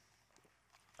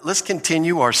Let's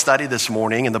continue our study this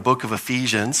morning in the book of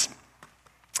Ephesians.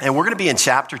 And we're going to be in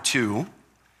chapter 2.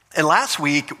 And last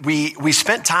week, we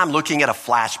spent time looking at a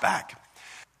flashback.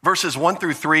 Verses 1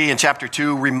 through 3 in chapter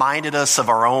 2 reminded us of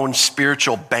our own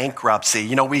spiritual bankruptcy.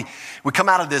 You know, we come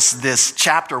out of this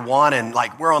chapter 1 and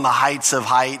like we're on the heights of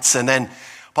heights. And then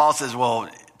Paul says, well,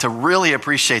 to really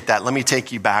appreciate that, let me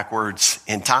take you backwards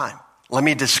in time. Let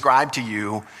me describe to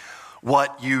you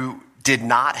what you did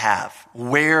not have,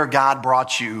 where God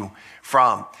brought you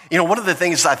from. You know, one of the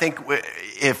things I think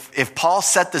if Paul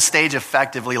set the stage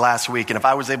effectively last week, and if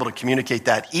I was able to communicate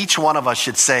that, each one of us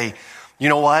should say, you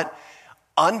know what?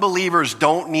 Unbelievers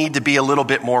don't need to be a little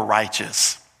bit more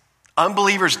righteous.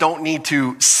 Unbelievers don't need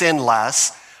to sin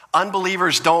less.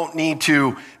 Unbelievers don't need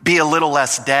to be a little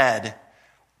less dead.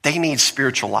 They need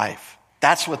spiritual life.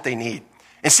 That's what they need.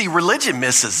 And see, religion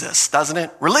misses this, doesn't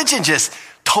it? Religion just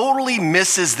totally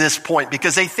misses this point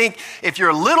because they think if you're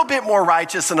a little bit more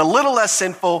righteous and a little less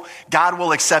sinful, God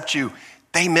will accept you.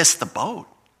 They miss the boat.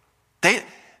 They're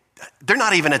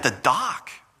not even at the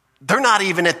dock. They're not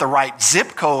even at the right zip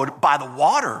code by the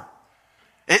water.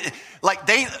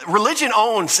 Religion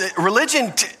owns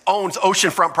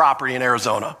oceanfront property in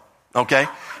Arizona. Okay,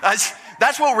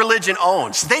 that's what religion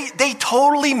owns. They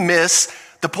totally miss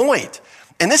the point.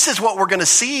 And this is what we're going to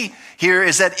see here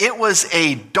is that it was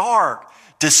a dark,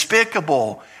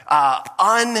 despicable,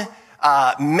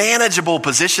 unmanageable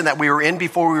position that we were in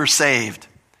before we were saved.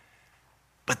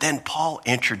 But then Paul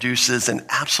introduces an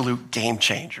absolute game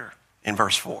changer in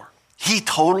verse 4. He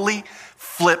totally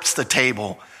flips the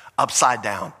table upside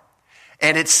down.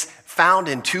 And it's found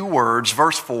in two words,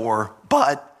 verse 4,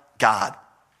 but God.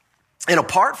 And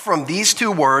apart from these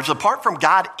two words, apart from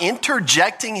God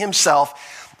interjecting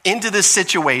himself into this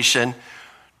situation,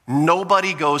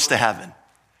 nobody goes to heaven.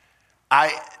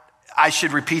 I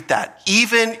should repeat that.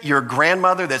 Even your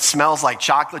grandmother that smells like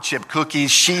chocolate chip cookies,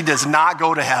 she does not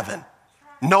go to heaven.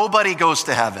 Nobody goes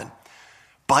to heaven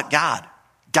but God.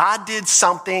 God did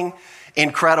something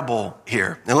incredible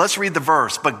here. And let's read the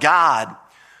verse. But God,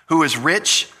 who is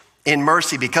rich in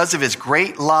mercy because of his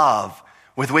great love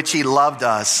with which he loved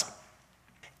us,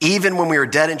 even when we were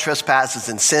dead in trespasses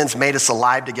and sins, made us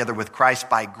alive together with Christ.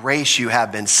 By grace you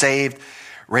have been saved,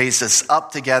 raised us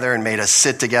up together and made us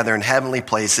sit together in heavenly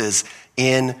places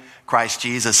in Christ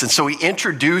Jesus. And so he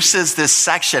introduces this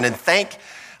section, and thank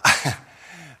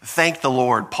the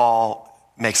Lord,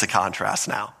 Paul makes a contrast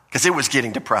now, because it was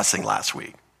getting depressing last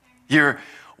week. You're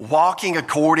walking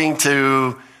according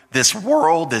to this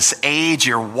world, this age.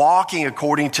 You're walking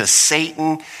according to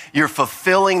Satan. You're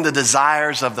fulfilling the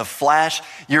desires of the flesh.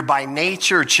 You're by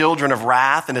nature children of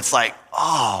wrath. And it's like,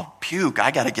 oh, puke,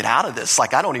 I got to get out of this.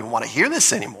 Like, I don't even want to hear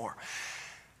this anymore.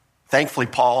 Thankfully,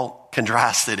 Paul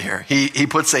contrasted here. He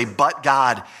puts a but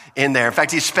God in there. In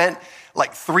fact, he spent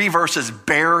like 3 verses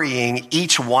burying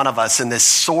each one of us in this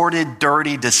sordid,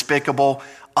 dirty, despicable,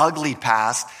 ugly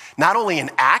past. Not only in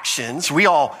actions, we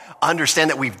all understand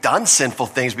that we've done sinful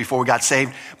things before we got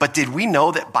saved, but did we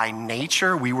know that by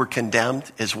nature we were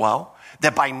condemned as well?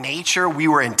 That by nature we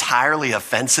were entirely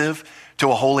offensive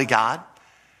to a holy God?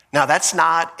 Now that's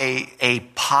not a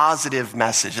positive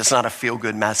message. It's not a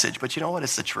feel-good message, but you know what?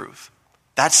 It's the truth.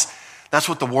 That's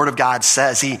what the Word of God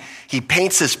says. He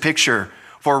paints this picture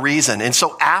for a reason. And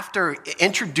so after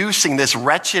introducing this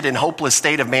wretched and hopeless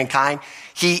state of mankind,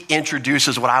 he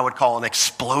introduces what I would call an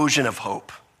explosion of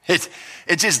hope. It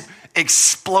just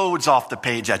explodes off the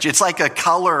page at you. It's like a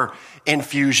color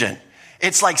infusion.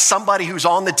 It's like somebody who's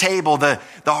on the table, the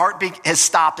heartbeat has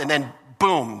stopped, and then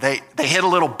boom, they hit a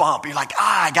little bump. You're like,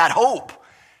 I got hope.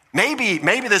 Maybe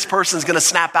this person's going to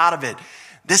snap out of it.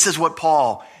 This is what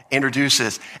Paul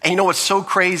introduces. And you know what's so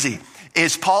crazy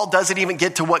is Paul doesn't even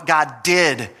get to what God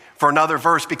did for another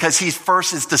verse because he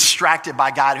first is distracted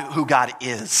by God, who God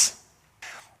is.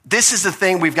 This is the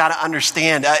thing we've got to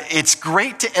understand. It's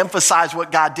great to emphasize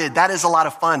what God did. That is a lot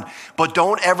of fun. But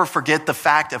don't ever forget the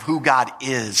fact of who God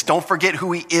is. Don't forget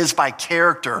who he is by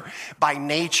character, by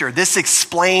nature. This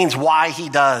explains why he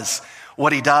does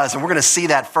what he does. And we're going to see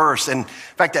that first. And in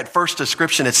fact, that first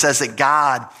description, it says that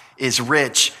God is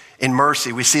rich in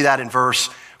mercy. We see that in verse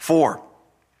 4.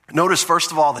 Notice,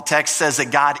 first of all, the text says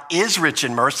that God is rich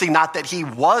in mercy, not that he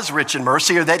was rich in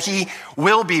mercy or that he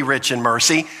will be rich in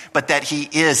mercy, but that he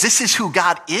is. This is who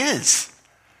God is.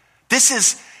 This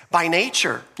is by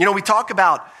nature. You know, we talk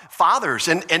about fathers,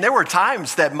 and there were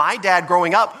times that my dad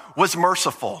growing up was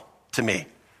merciful to me.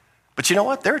 But you know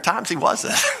what? There are times he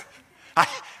wasn't.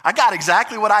 I got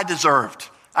exactly what I deserved.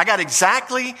 I got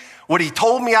exactly what he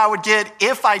told me I would get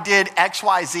if I did X,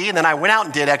 Y, Z, and then I went out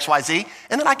and did X, Y, Z,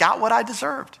 and then I got what I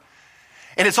deserved.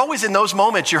 And it's always in those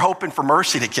moments you're hoping for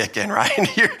mercy to kick in,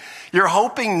 right? You're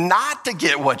hoping not to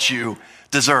get what you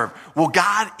deserve. Well,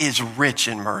 God is rich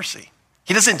in mercy.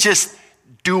 He doesn't just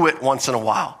do it once in a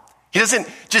while. He doesn't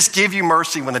just give you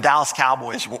mercy when the Dallas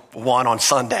Cowboys won on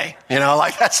Sunday.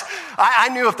 I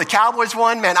knew if the Cowboys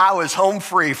won, man, I was home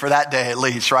free for that day at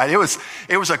least, right? It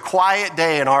was a quiet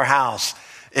day in our house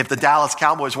if the Dallas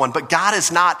Cowboys won. But God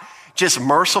is not just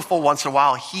merciful once in a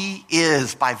while. He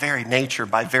is, by very nature,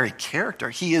 by very character,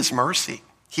 he is mercy.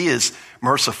 He is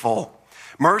merciful.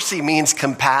 Mercy means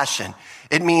compassion.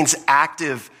 It means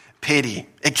active pity.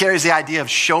 It carries the idea of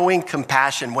showing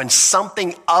compassion when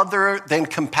something other than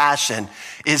compassion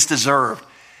is deserved.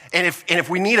 And if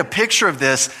we need a picture of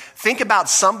this, think about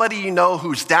somebody you know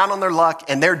who's down on their luck,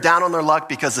 and they're down on their luck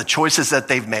because of the choices that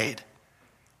they've made.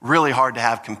 Really hard to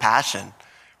have compassion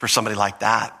for somebody like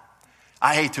that.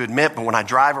 I hate to admit, but when I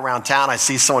drive around town, I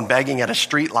see someone begging at a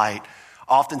street light.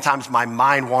 Oftentimes my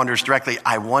mind wanders directly.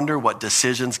 I wonder what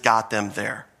decisions got them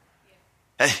there.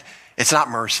 It's not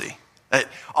mercy.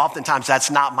 Oftentimes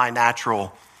that's not my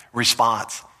natural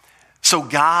response. So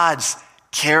God's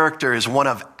character is one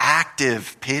of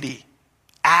active pity,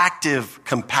 active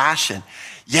compassion.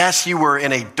 Yes, you were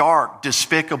in a dark,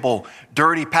 despicable,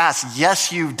 dirty past.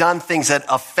 Yes, you've done things that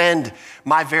offend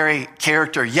my very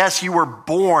character. Yes, you were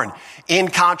born in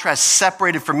contrast,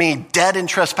 separated from me, dead in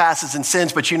trespasses and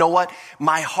sins. But you know what?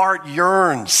 My heart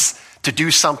yearns to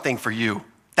do something for you.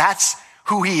 That's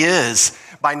who he is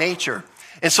by nature.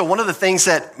 And so one of the things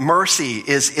that mercy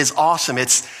is awesome.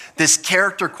 It's this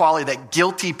character quality that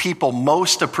guilty people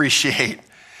most appreciate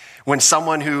when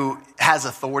someone who has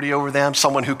authority over them,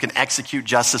 someone who can execute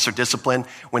justice or discipline,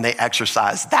 when they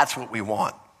exercise. That's what we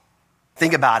want.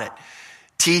 Think about it.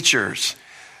 Teachers,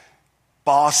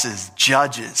 bosses,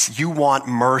 judges, you want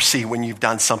mercy when you've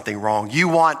done something wrong. You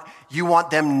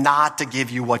want them not to give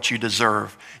you what you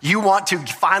deserve. You want to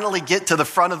finally get to the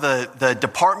front of the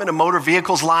Department of Motor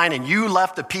Vehicles line, and you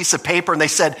left a piece of paper and they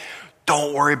said,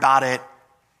 don't worry about it.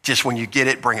 Just when you get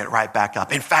it, bring it right back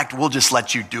up. In fact, we'll just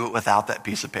let you do it without that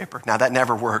piece of paper. Now, that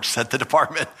never works at the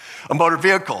Department of Motor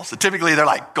Vehicles. So typically, they're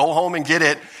like, go home and get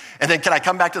it. And then, can I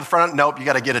come back to the front? Nope, you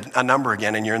got to get a number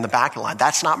again, and you're in the back of the line.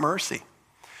 That's not mercy.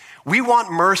 We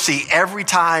want mercy every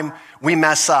time we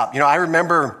mess up. I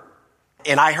remember,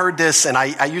 and I heard this, and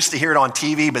I used to hear it on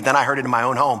TV, but then I heard it in my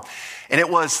own home. And it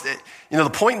was, the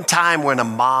point in time when a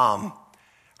mom,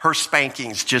 her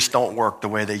spankings just don't work the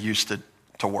way they used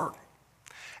to work.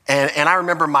 And I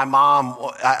remember my mom,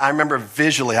 I remember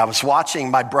visually, I was watching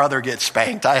my brother get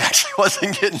spanked. I actually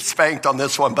wasn't getting spanked on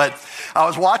this one, but I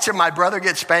was watching my brother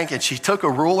get spanked, and she took a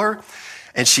ruler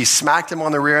and she smacked him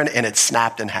on the rear end, and it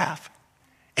snapped in half.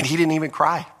 And he didn't even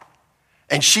cry.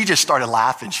 And she just started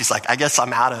laughing. She's like, I guess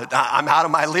I'm out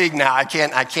of my league now. I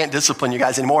can't discipline you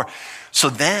guys anymore. So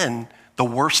then the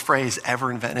worst phrase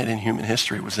ever invented in human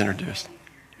history was introduced.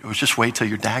 It was just wait till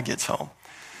your dad gets home.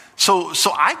 So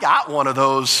I got one of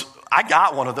those. I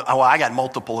got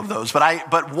multiple of those,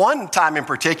 but one time in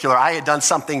particular, I had done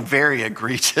something very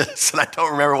egregious, and I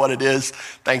don't remember what it is.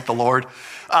 Thank the Lord.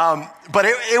 But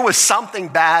it was something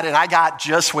bad, and I got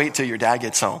just wait till your dad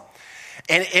gets home.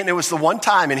 And it was the one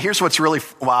time, and here's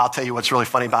I'll tell you what's really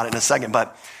funny about it in a second,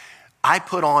 but I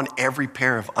put on every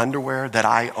pair of underwear that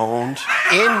I owned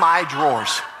in my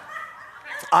drawers,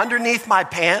 underneath my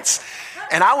pants,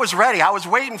 and I was ready. I was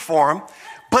waiting for him.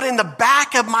 But in the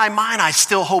back of my mind, I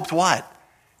still hoped what?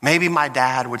 Maybe my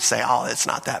dad would say, oh, it's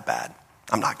not that bad.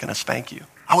 I'm not going to spank you.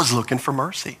 I was looking for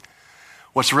mercy.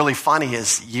 What's really funny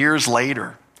is years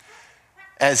later,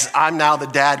 as I'm now the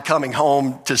dad coming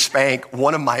home to spank,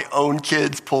 one of my own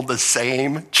kids pulled the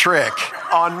same trick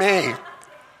on me.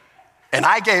 And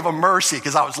I gave him mercy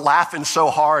because I was laughing so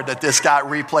hard that this got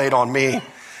replayed on me.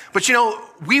 But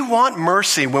we want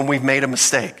mercy when we've made a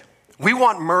mistake. We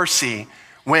want mercy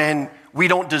when we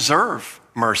don't deserve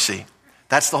mercy.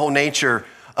 That's the whole nature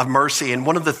of mercy. And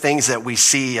one of the things that we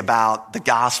see about the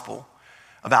gospel,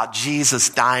 about Jesus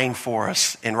dying for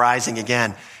us and rising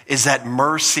again, is that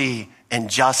mercy and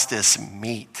justice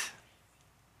meet.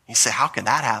 You say, how can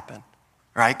that happen?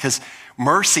 Right? Because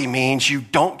mercy means you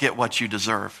don't get what you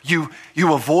deserve. You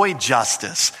avoid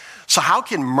justice. So how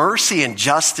can mercy and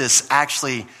justice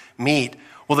actually meet?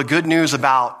 Well, the good news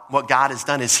about what God has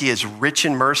done is he is rich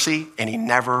in mercy, and he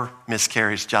never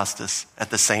miscarries justice at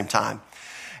the same time.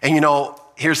 And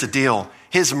here's the deal.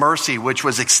 His mercy, which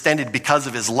was extended because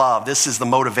of his love, this is the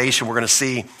motivation we're going to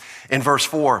see in verse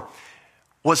 4,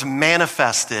 was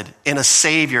manifested in a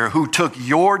Savior who took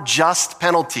your just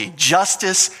penalty,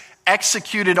 justice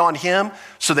executed on him,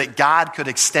 so that God could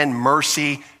extend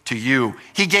mercy to you.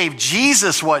 He gave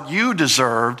Jesus what you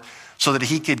deserved, so that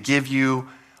he could give you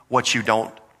what you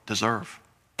don't deserve.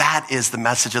 That is the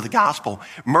message of the gospel.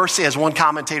 Mercy, as one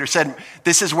commentator said,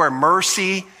 this is where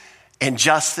mercy and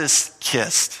justice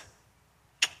kissed.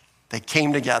 They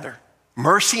came together.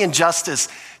 Mercy and justice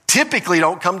typically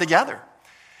don't come together.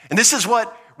 And this is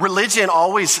what religion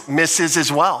always misses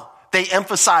as well. They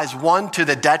emphasize one to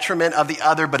the detriment of the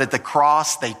other, but at the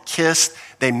cross, they kissed,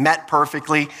 they met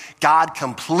perfectly. God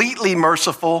completely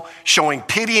merciful, showing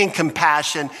pity and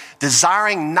compassion,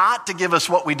 desiring not to give us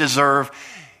what we deserve,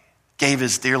 gave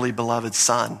his dearly beloved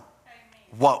son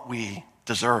what we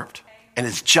deserved. And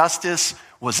his justice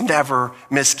was never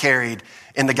miscarried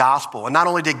in the gospel. And not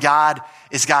only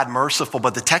is God merciful,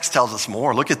 but the text tells us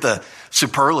more. Look at the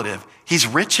superlative. He's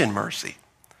rich in mercy.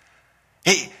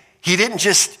 He didn't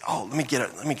just, let me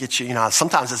get you,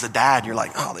 sometimes as a dad, you're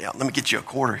like, let me get you a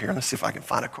quarter here. Let's see if I can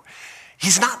find a quarter.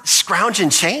 He's not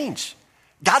scrounging change.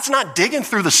 God's not digging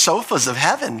through the sofas of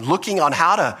heaven, looking on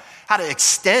how to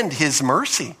extend his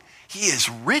mercy. He is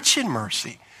rich in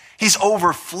mercy. He's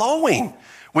overflowing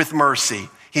with mercy.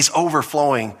 He's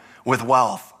overflowing with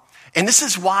wealth. And this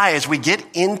is why, as we get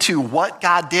into what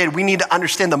God did, we need to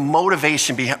understand the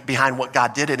motivation behind what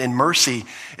God did. And mercy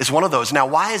is one of those. Now,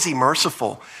 why is he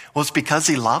merciful? Well, it's because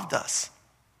he loved us.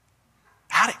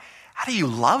 How do you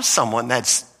love someone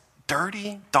that's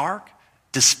dirty, dark,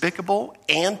 despicable,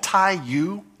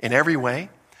 anti-you in every way?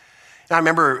 And I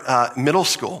remember middle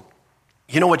school.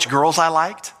 You know which girls I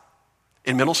liked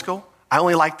in middle school? I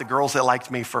only liked the girls that liked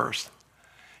me first.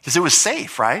 Because it was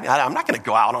safe, right? I'm not going to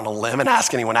go out on a limb and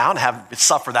ask anyone out and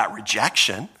suffer that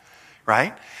rejection,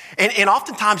 right? And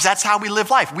oftentimes that's how we live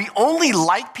life. We only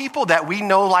like people that we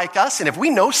know like us. And if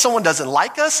we know someone doesn't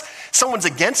like us, someone's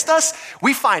against us,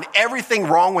 we find everything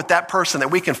wrong with that person that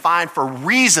we can find for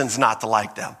reasons not to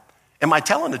like them. Am I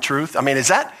telling the truth? I mean, isn't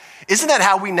that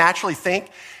how we naturally think?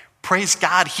 Praise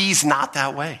God, he's not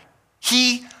that way.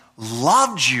 He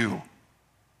loved you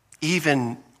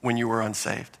even when you were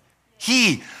unsaved.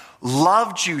 He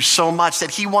loved you so much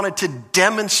that he wanted to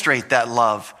demonstrate that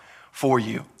love for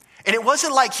you. And it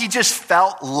wasn't like he just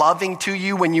felt loving to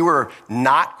you when you were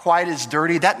not quite as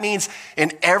dirty. That means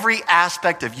in every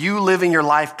aspect of you living your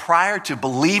life prior to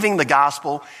believing the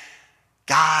gospel,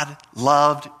 God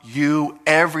loved you.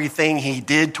 Everything he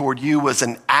did toward you was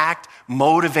an act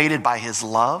motivated by his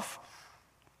love.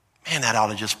 Man, that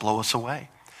ought to just blow us away.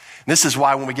 And this is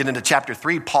why when we get into chapter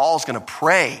 3, Paul's going to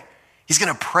pray. He's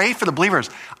going to pray for the believers.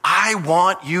 I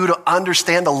want you to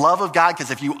understand the love of God, because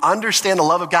if you understand the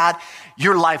love of God,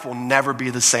 your life will never be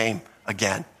the same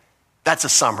again. That's a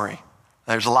summary.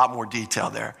 There's a lot more detail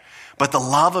there. But the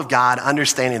love of God,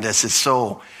 understanding this, is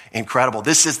so incredible.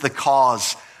 This is the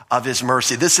cause of his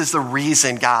mercy. This is the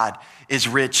reason God is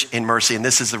rich in mercy. And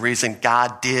this is the reason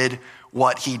God did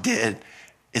what he did,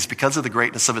 is because of the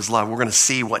greatness of his love. We're going to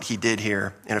see what he did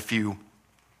here in a few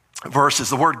verses.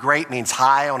 The word great means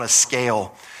high on a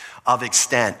scale of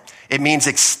extent. It means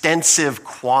extensive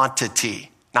quantity.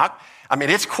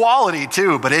 It's quality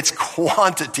too, but it's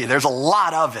quantity. There's a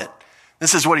lot of it.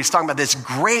 This is what he's talking about, this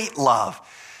great love.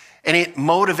 And it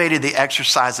motivated the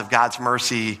exercise of God's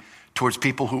mercy towards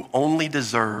people who only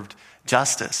deserved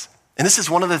justice. And this is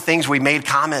one of the things we made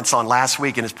comments on last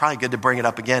week, and it's probably good to bring it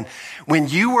up again. When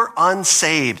you were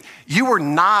unsaved, you were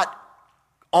not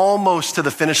almost to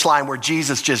the finish line where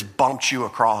Jesus just bumped you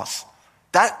across.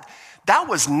 That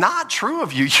was not true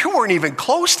of you. You weren't even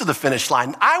close to the finish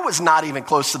line. I was not even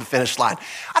close to the finish line.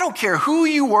 I don't care who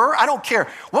you were. I don't care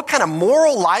what kind of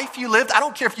moral life you lived. I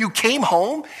don't care if you came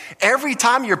home every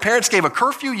time your parents gave a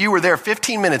curfew, you were there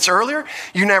 15 minutes earlier.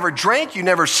 You never drank. You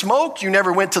never smoked. You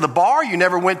never went to the bar. You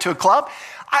never went to a club.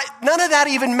 None of that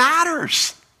even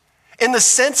matters in the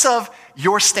sense of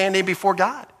your standing before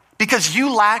God, because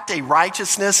you lacked a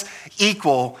righteousness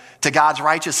equal to God's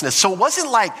righteousness. So it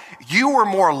wasn't like you were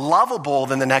more lovable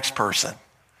than the next person.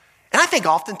 And I think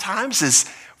oftentimes as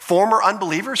former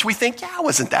unbelievers, we think, I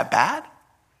wasn't that bad.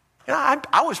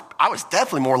 I was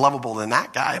definitely more lovable than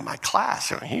that guy in my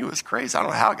class. He was crazy. I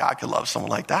don't know how God could love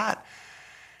someone like that.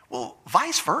 Well,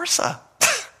 vice versa.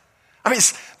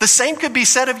 The same could be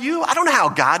said of you. I don't know how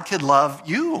God could love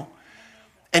you.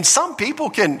 And some people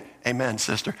can, amen,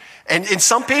 sister. And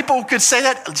some people could say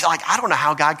that, like, I don't know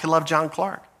how God could love John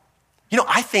Clark.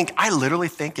 I literally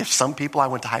think if some people I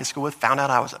went to high school with found out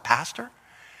I was a pastor,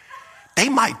 they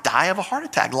might die of a heart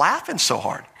attack laughing so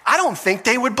hard. I don't think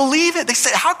they would believe it. They say,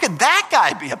 how could that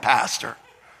guy be a pastor?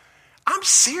 I'm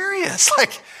serious.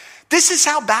 This is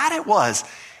how bad it was.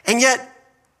 And yet,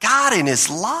 God in his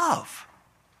love,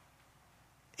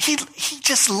 he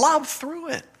just loved through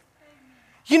it.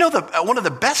 One of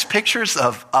the best pictures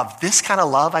of this kind of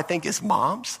love, I think, is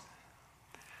moms.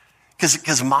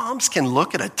 Because moms can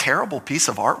look at a terrible piece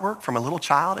of artwork from a little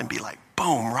child and be like,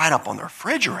 boom, right up on the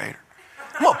refrigerator.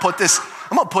 I'm gonna put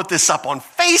this up on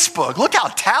Facebook. Look how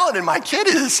talented my kid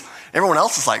is. Everyone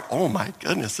else is like, oh my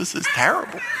goodness, this is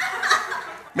terrible.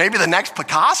 Maybe the next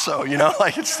Picasso,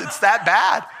 like it's that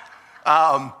bad.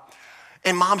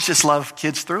 And moms just love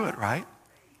kids through it, right?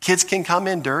 Kids can come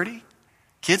in dirty.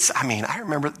 Kids, I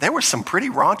remember there were some pretty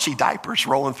raunchy diapers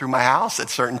rolling through my house at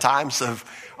certain times of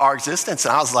our existence.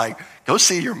 And I was like, go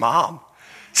see your mom.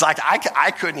 It's like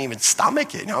I couldn't even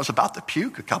stomach it. I was about to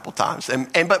puke a couple times.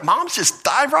 But moms just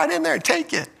dive right in there and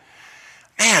take it.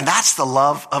 Man, that's the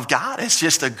love of God. It's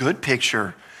just a good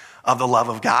picture of the love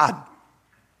of God.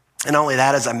 And not only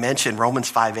that, as I mentioned,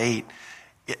 Romans 5:8,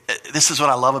 this is what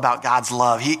I love about God's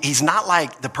love. He's not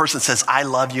like the person says, I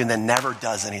love you, and then never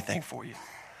does anything for you.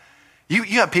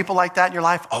 You have people like that in your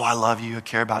life. Oh, I love you. I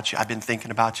care about you. I've been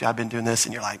thinking about you. I've been doing this.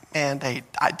 And you're like, man,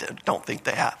 I don't think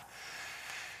they have.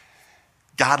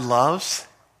 God loves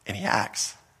and he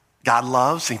acts. God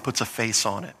loves and he puts a face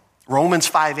on it. Romans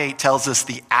 5:8 tells us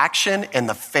the action and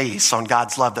the face on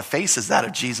God's love. The face is that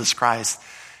of Jesus Christ.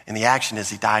 And the action is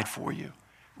he died for you.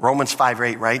 Romans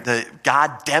 5:8, right?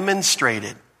 God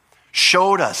demonstrated,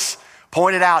 showed us,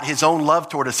 pointed out his own love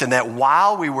toward us, in that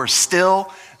while we were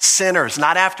still sinners,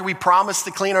 not after we promised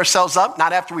to clean ourselves up,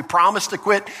 not after we promised to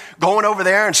quit going over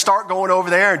there and start going over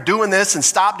there and doing this and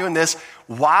stop doing this,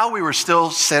 while we were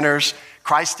still sinners,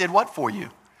 Christ did what for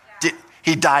you?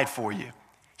 He died for you.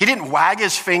 He didn't wag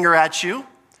his finger at you.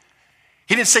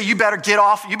 He didn't say, you better get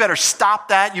off, you better stop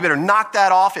that, you better knock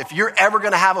that off if you're ever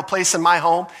going to have a place in my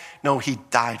home. No, he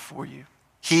died for you.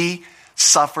 He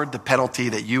suffered the penalty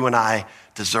that you and I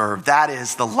deserve. That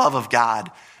is the love of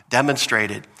God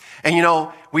demonstrated.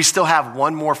 And we still have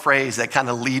one more phrase that kind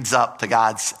of leads up to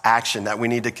God's action that we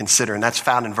need to consider, and that's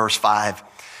found in verse 5.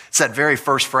 It's that very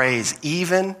first phrase,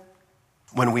 even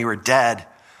when we were dead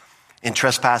in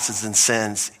trespasses and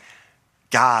sins,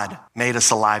 God made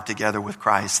us alive together with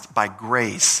Christ. By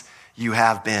grace, you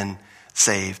have been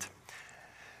saved.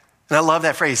 And I love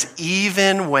that phrase,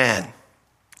 even when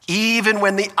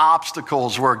the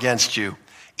obstacles were against you,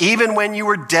 even when you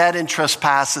were dead in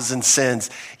trespasses and sins,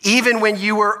 even when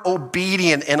you were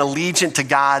obedient and allegiant to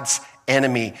God's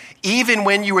enemy, even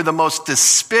when you were the most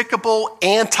despicable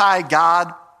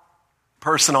anti-God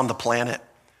person on the planet,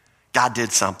 God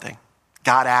did something.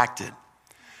 God acted.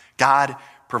 God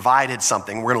provided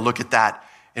something. We're going to look at that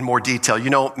in more detail.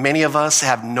 Many of us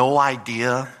have no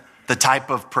idea the type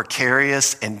of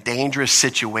precarious and dangerous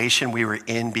situation we were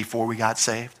in before we got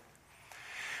saved.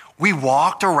 We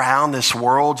walked around this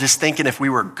world just thinking if we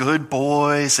were good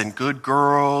boys and good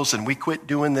girls and we quit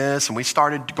doing this and we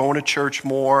started going to church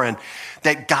more, and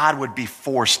that God would be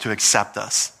forced to accept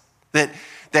us.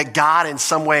 That God in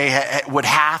some way would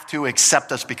have to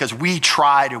accept us because we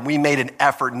tried and we made an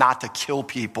effort not to kill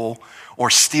people or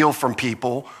steal from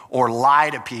people or lie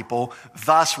to people.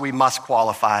 Thus, we must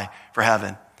qualify for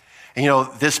heaven. And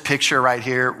this picture right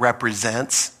here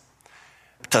represents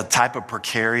the type of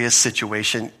precarious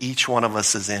situation each one of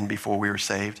us is in before we were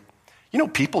saved.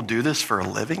 People do this for a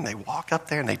living. They walk up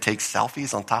there and they take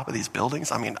selfies on top of these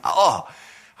buildings. I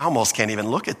almost can't even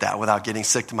look at that without getting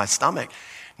sick to my stomach.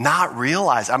 Not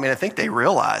realize, I think they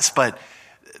realize, but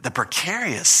the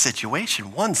precarious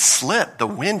situation, one slip, the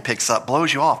wind picks up,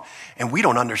 blows you off, and we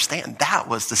don't understand. That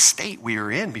was the state we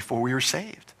were in before we were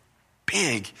saved.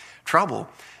 Big trouble.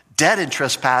 Dead in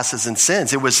trespasses and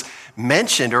sins. It was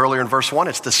mentioned earlier in verse 1.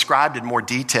 It's described in more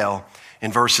detail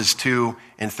in verses 2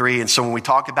 and 3. And so when we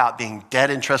talk about being dead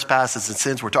in trespasses and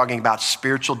sins, we're talking about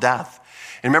spiritual death.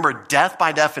 And remember, death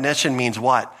by definition means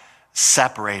what?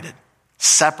 Separated.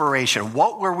 Separation.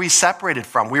 What were we separated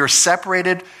from? We were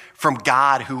separated from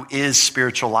God, who is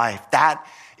spiritual life. That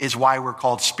is why we're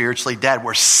called spiritually dead.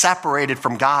 We're separated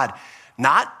from God,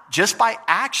 not just by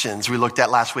actions we looked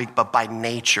at last week, but by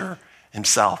nature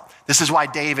himself. This is why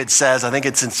David says, I think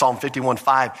it's in Psalm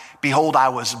 51:5, behold, I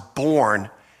was born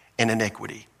in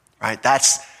iniquity, right?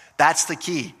 That's the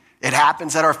key. It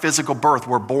happens at our physical birth.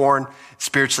 We're born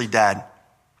spiritually dead.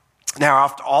 Now,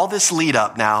 after all this lead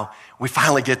up now, we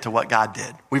finally get to what God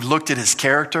did. We've looked at his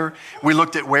character. We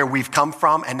looked at where we've come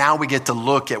from. And now we get to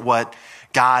look at what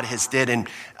God has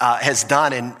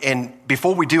done. And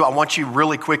before we do, I want you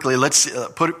really quickly, let's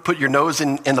put your nose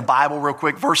in the Bible real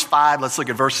quick. Verse 5, let's look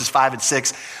at verses 5 and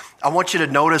 6. I want you to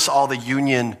notice all the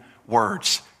union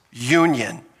words.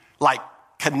 Union, like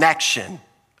connection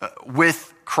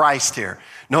with Christ here.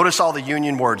 Notice all the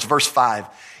union words. Verse 5,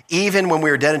 even when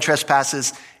we were dead in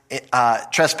trespasses,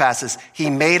 he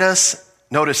made us,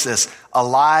 notice this,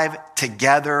 alive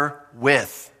together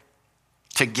with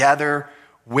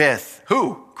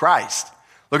who? Christ.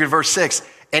 Look at verse 6.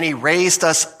 And he raised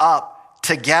us up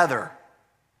together.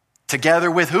 Together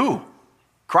with who?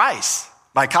 Christ,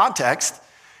 by context.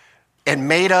 And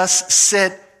made us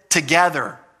sit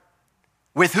together.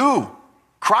 With who?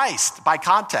 Christ, by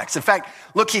context. In fact,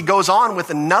 look, he goes on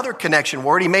with another connection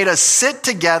word. He made us sit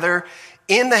together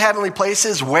in the heavenly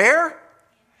places. Where?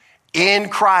 In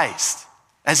Christ.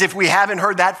 As if we haven't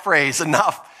heard that phrase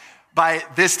enough by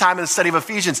this time in the study of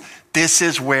Ephesians. This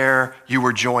is where you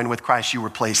were joined with Christ. You were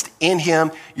placed in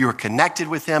him. You were connected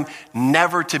with him,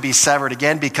 never to be severed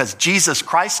again, because Jesus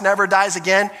Christ never dies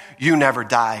again. You never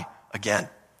die again.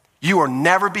 You will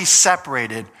never be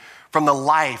separated from the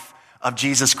life of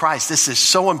Jesus Christ. This is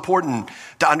so important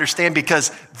to understand because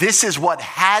this is what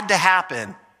had to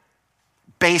happen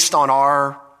based on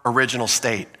our original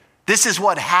state. This is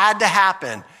what had to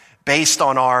happen based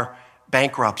on our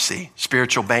bankruptcy,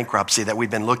 spiritual bankruptcy that we've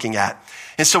been looking at.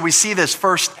 And so we see this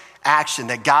first action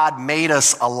that God made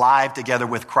us alive together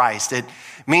with Christ. It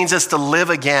means us to live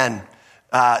again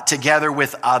together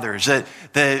with others.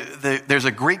 There's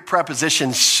a Greek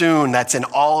preposition soon that's in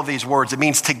all of these words. It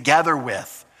means together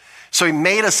with. So he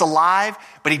made us alive,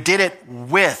 but he did it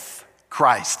with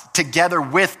Christ, together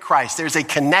with Christ. There's a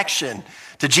connection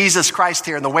to Jesus Christ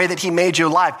here in the way that he made you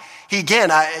alive. He, again,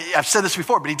 I've said this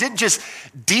before, but he didn't just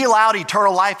deal out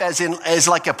eternal life as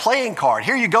like a playing card.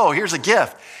 Here you go, here's a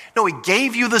gift. No, he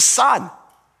gave you the Son.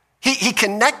 He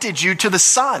connected you to the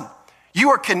Son. You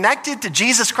are connected to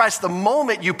Jesus Christ the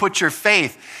moment you put your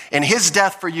faith in his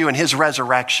death for you and his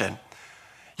resurrection.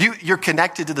 You're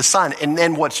connected to the Son. And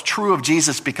then what's true of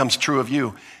Jesus becomes true of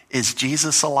you. Is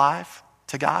Jesus alive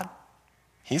to God?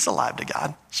 He's alive to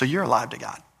God. So you're alive to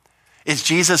God. Is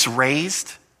Jesus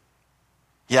raised?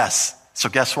 Yes. So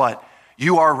guess what?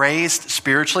 You are raised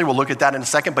spiritually. We'll look at that in a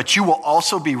second. But you will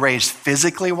also be raised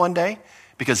physically one day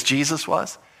because Jesus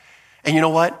was. And you know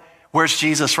what? Where's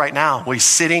Jesus right now? Well, he's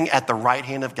sitting at the right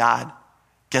hand of God.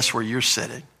 Guess where you're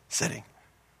sitting?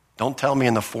 Don't tell me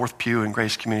in the fourth pew in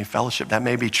Grace Community Fellowship. That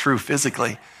may be true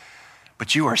physically,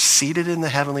 but you are seated in the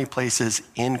heavenly places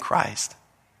in Christ.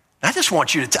 And I just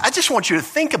want you to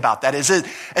think about that as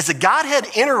the Godhead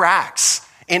interacts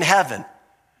in heaven.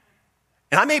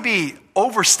 And I may be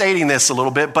overstating this a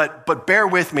little bit, but bear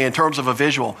with me in terms of a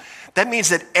visual. That means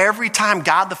that every time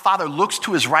God the Father looks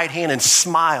to his right hand and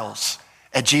smiles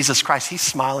at Jesus Christ, he's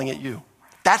smiling at you.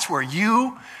 That's where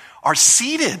you are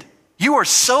seated. You are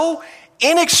so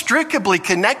inextricably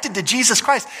connected to Jesus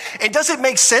Christ. And does it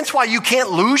make sense why you can't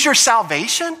lose your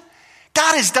salvation?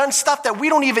 God has done stuff that we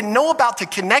don't even know about to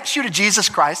connect you to Jesus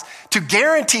Christ, to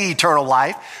guarantee eternal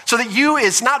life, so that you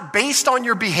is not based on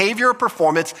your behavior or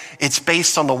performance. It's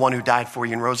based on the one who died for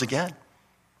you and rose again.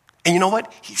 And you know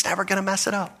what? He's never going to mess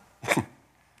it up.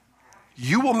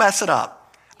 You will mess it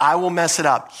up. I will mess it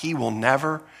up. He will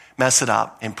never mess it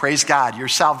up. And praise God, your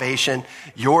salvation,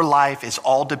 your life is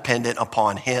all dependent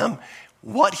upon him.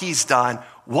 What he's done,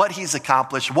 what he's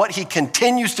accomplished, what he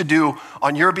continues to do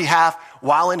on your behalf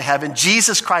while in heaven.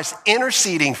 Jesus Christ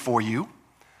interceding for you.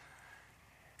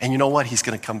 And you know what? He's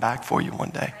going to come back for you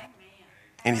one day.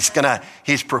 And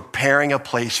he's preparing a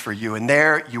place for you. And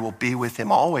there you will be with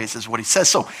him always, is what he says.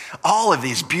 So all of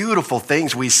these beautiful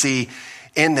things we see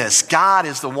in this. God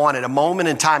is the one at a moment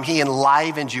in time, he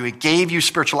enlivened you. He gave you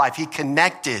spiritual life. He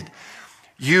connected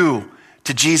you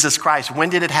to Jesus Christ. When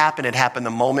did it happen? It happened the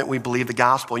moment we believe the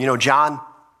gospel. You know, John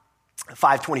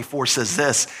 5:24 says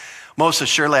this, most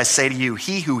assuredly I say to you,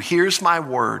 he who hears my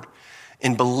word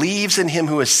and believes in him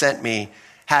who has sent me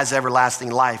has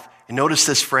everlasting life. And notice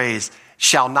this phrase,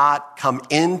 shall not come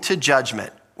into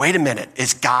judgment. Wait a minute,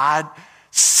 is God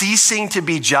ceasing to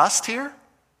be just here?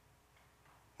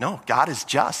 No, God is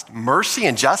just. Mercy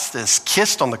and justice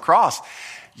kissed on the cross.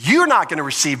 You're not going to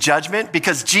receive judgment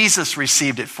because Jesus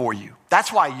received it for you.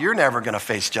 That's why you're never going to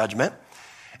face judgment.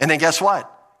 And then guess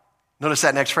what? Notice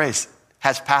that next phrase,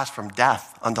 has passed from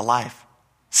death unto life.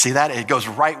 See that? It goes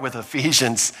right with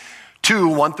Ephesians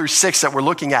 2:1-6 that we're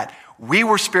looking at. We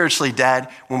were spiritually dead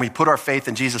when we put our faith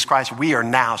in Jesus Christ. We are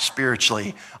now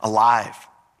spiritually alive.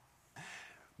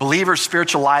 Believers'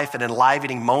 spiritual life, an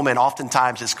enlivening moment,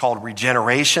 oftentimes is called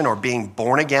regeneration or being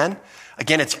born again.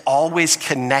 Again, it's always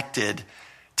connected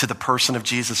to the person of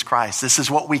Jesus Christ. This is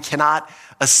what we cannot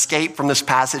escape from this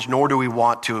passage, nor do we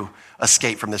want to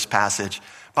escape from this passage.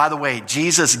 By the way,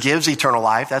 Jesus gives eternal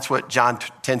life. That's what John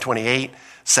 10:28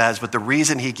 says. But the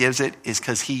reason he gives it is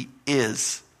because he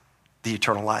is the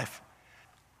eternal life.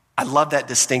 I love that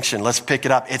distinction. Let's pick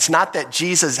it up. It's not that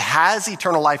Jesus has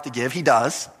eternal life to give. He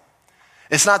does.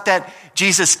 It's not that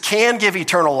Jesus can give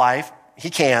eternal life. He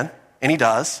can, and he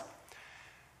does.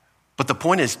 But the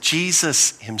point is,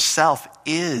 Jesus himself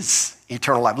is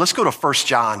eternal life. Let's go to 1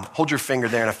 John. Hold your finger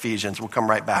there in Ephesians. We'll come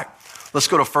right back. Let's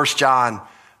go to 1 John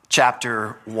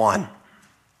chapter 1.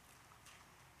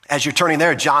 As you're turning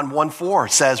there, John 1:4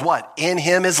 says what? In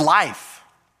him is life.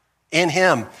 In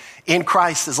him, in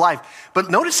Christ is life.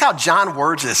 But notice how John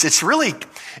words this. It's really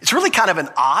kind of an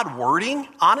odd wording,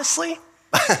 honestly.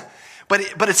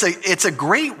 But it's a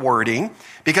great wording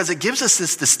because it gives us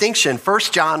this distinction. 1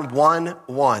 John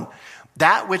 1:1.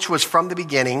 That which was from the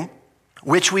beginning,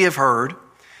 which we have heard,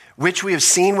 which we have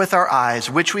seen with our eyes,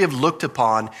 which we have looked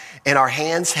upon, and our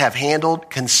hands have handled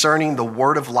concerning the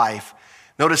word of life.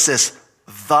 Notice this,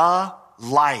 the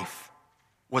life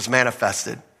was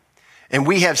manifested. And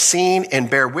we have seen and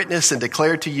bear witness and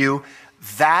declare to you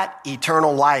that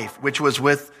eternal life, which was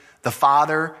with the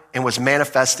Father and was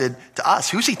manifested to us.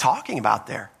 Who's he talking about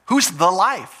there? Who's the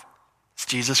life? It's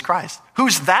Jesus Christ.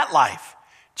 Who's that life?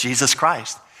 Jesus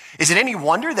Christ. Is it any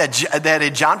wonder that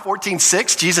in John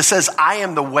 14:6, Jesus says, I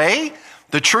am the way,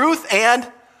 the truth, and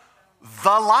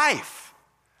the life.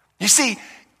 You see,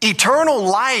 eternal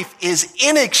life is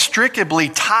inextricably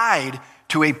tied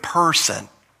to a person.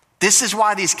 This is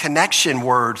why these connection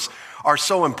words are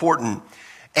so important.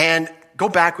 And go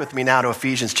back with me now to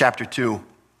Ephesians chapter 2.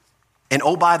 And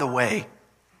oh, by the way,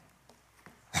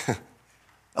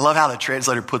 I love how the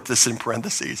translator put this in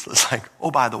parentheses. It's like,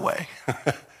 oh, by the way.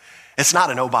 It's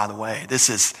not an oh, by the way. This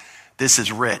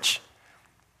is rich.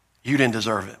 You didn't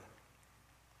deserve it.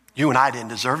 You and I didn't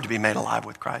deserve to be made alive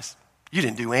with Christ. You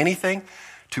didn't do anything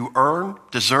to earn,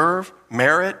 deserve,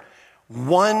 merit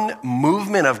one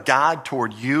movement of God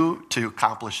toward you to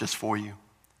accomplish this for you.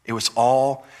 It was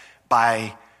all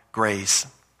by grace.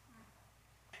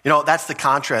 You know, that's the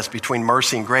contrast between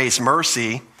mercy and grace.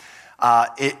 Mercy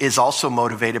is also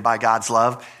motivated by God's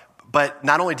love. But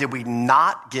not only did we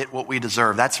not get what we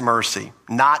deserve, that's mercy,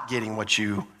 not getting what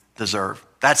you deserve.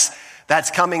 That's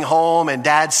coming home and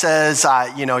dad says,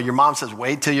 your mom says,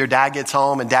 wait till your dad gets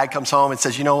home, and dad comes home and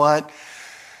says, you know what?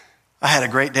 I had a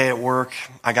great day at work.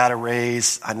 I got a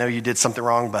raise. I know you did something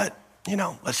wrong, but,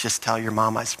 let's just tell your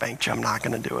mom I spanked you. I'm not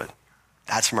going to do it.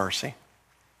 That's mercy.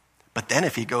 But then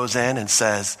if he goes in and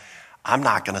says, I'm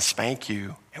not going to spank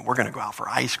you and we're going to go out for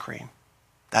ice cream,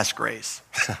 that's grace.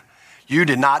 You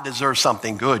did not deserve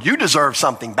something good. You deserve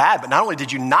something bad. But not only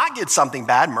did you not get something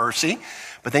bad, mercy,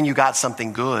 but then you got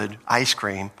something good, ice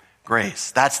cream,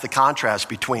 grace. That's the contrast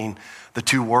between the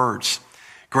two words.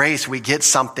 Grace, we get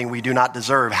something we do not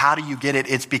deserve. How do you get it?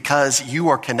 It's because you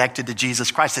are connected to Jesus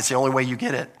Christ. It's the only way you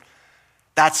get it.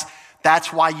 That's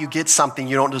why you get something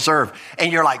you don't deserve.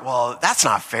 And you're like, well, that's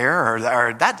not fair.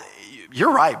 Or that.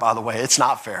 You're right, by the way. It's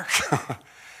not fair.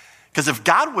 Because if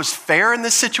God was fair in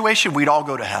this situation, we'd all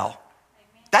go to hell.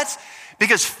 That's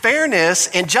because fairness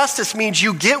and justice means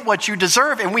you get what you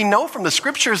deserve. And we know from the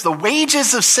scriptures, the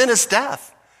wages of sin is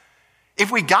death.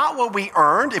 If we got what we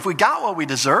earned, if we got what we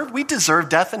deserved, we deserve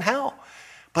death and hell.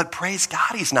 But praise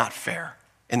God, he's not fair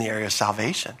in the area of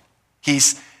salvation.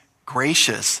 He's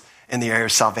gracious in the area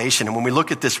of salvation. And when we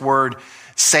look at this word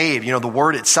saved, the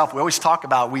word itself, we always talk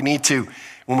about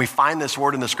when we find this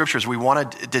word in the scriptures, we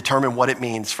want to determine what it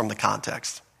means from the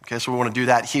context. Okay, so we want to do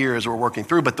that here as we're working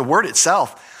through. But the word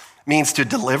itself means to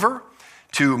deliver,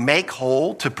 to make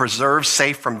whole, to preserve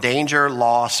safe from danger,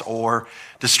 loss, or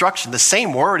destruction. The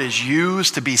same word is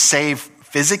used to be saved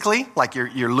physically, like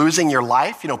you're losing your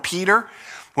life. Peter,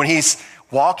 when he's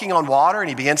walking on water and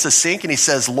he begins to sink and he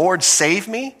says, Lord, save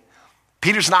me.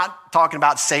 Peter's not talking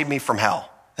about save me from hell.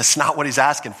 That's not what he's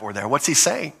asking for there. What's he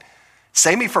saying?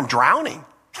 Save me from drowning.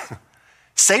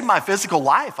 Save my physical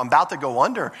life. I'm about to go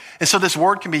under. And so this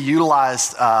word can be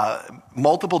utilized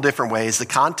multiple different ways. The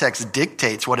context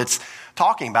dictates what it's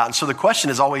talking about. And so the question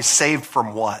is always, saved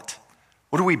from what?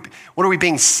 What are we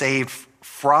being saved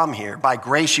from here? By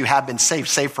grace you have been saved.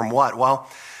 Saved from what? Well,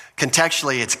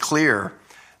 contextually it's clear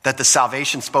that the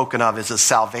salvation spoken of is a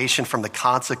salvation from the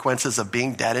consequences of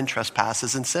being dead in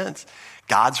trespasses and sins.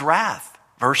 God's wrath,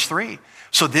 verse 3.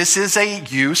 So this is a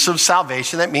use of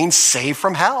salvation that means saved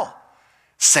from hell.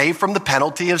 Saved from the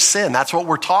penalty of sin. That's what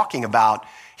we're talking about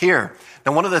here.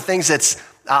 Now, one of the things that's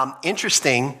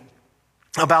interesting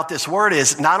about this word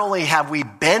is not only have we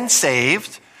been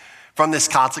saved from this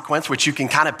consequence, which you can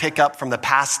kind of pick up from the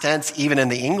past tense, even in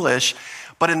the English,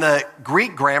 but in the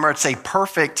Greek grammar, it's a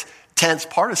perfect tense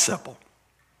participle.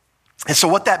 And so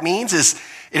what that means is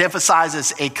it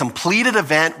emphasizes a completed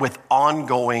event with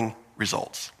ongoing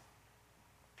results.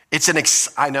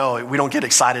 I know we don't get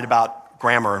excited about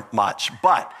grammar much,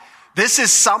 but this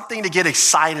is something to get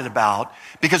excited about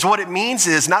because what it means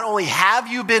is not only have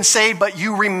you been saved, but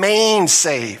you remain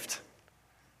saved.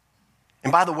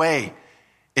 And by the way,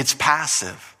 It's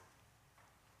passive.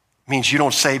 It means you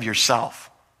don't save yourself.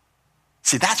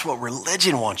 See, that's what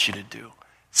religion wants you to do.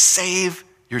 Save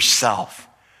yourself.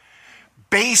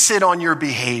 Base it on your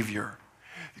behavior.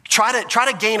 Try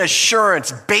to gain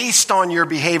assurance based on your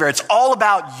behavior. It's all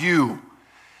about you.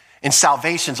 And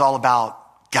salvation's all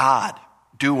about God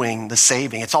doing the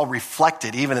saving. It's all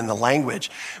reflected even in the language.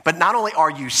 But not only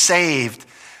are you saved,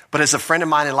 but as a friend of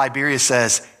mine in Liberia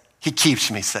says, he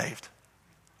keeps me saved.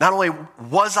 Not only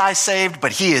was I saved,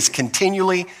 but he is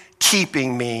continually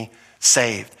keeping me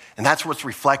saved. And that's what's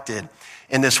reflected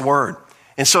in this word.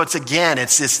 And so it's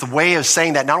the way of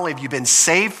saying that not only have you been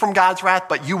saved from God's wrath,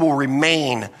 but you will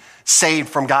remain saved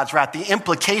from God's wrath. The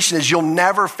implication is you'll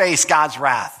never face God's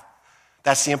wrath.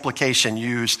 That's the implication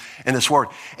used in this word.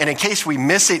 And in case we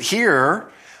miss it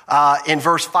here, in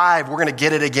verse 5, we're going to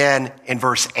get it again in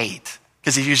verse 8.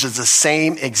 Because he uses the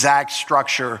same exact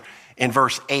structure in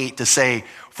verse 8 to say,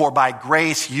 for by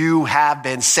grace you have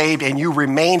been saved and you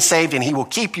remain saved and he will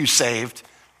keep you saved.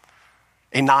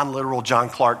 A non-literal John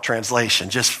Clark translation,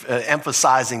 just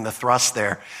emphasizing the thrust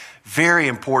there. Very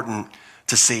important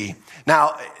to see.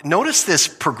 Now, notice this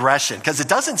progression, because it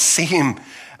doesn't seem,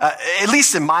 at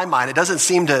least in my mind, it doesn't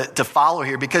seem to follow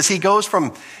here, because he goes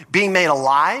from being made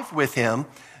alive with him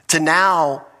to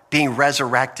now being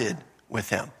resurrected with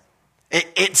him.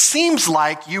 It seems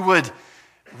like you would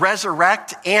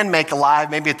resurrect and make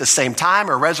alive maybe at the same time,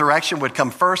 or resurrection would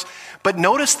come first. But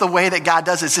notice the way that God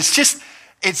does this.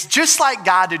 It's just like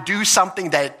God to do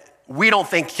something that we don't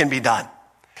think can be done.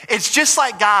 It's just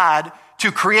like God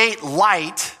to create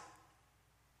light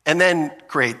and then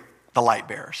create the light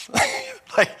bearers.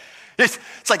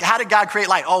 It's like, how did God create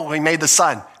light? Oh, he made the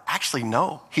sun. Actually,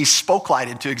 no. He spoke light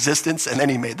into existence and then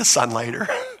he made the sun later.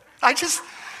 I just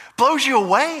blows you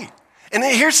away. And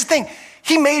then here's the thing.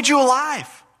 He made you alive.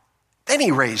 Then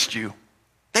he raised you.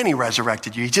 Then he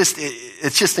resurrected you.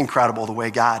 It's just incredible the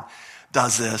way God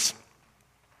does this.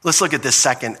 Let's look at this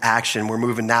second action. We're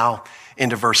moving now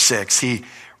into verse 6. He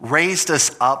raised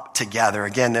us up together.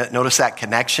 Again, notice that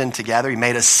connection together. He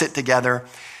made us sit together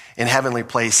in heavenly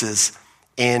places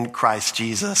in Christ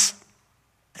Jesus.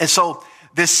 And so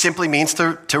this simply means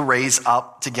to raise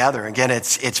up together. Again,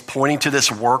 it's pointing to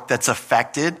this work that's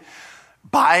affected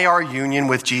by our union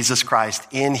with Jesus Christ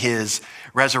in his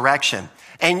resurrection.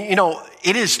 And,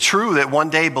 it is true that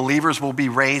one day believers will be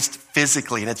raised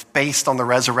physically, and it's based on the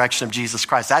resurrection of Jesus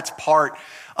Christ. That's part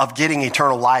of getting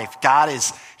eternal life.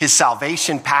 His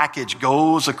salvation package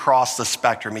goes across the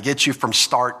spectrum. He gets you from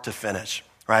start to finish,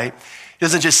 right? He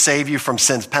doesn't just save you from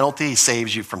sin's penalty. He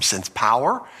saves you from sin's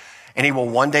power. And he will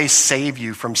one day save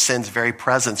you from sin's very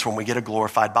presence when we get a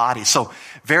glorified body. So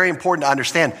very important to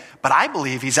understand. But I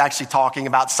believe he's actually talking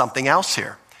about something else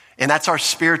here. And that's our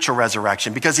spiritual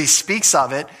resurrection, because he speaks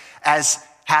of it as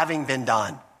having been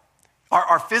done.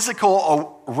 Our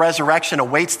physical resurrection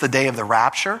awaits the day of the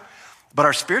rapture, but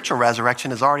our spiritual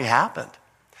resurrection has already happened.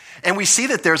 And we see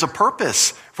that there's a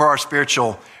purpose for our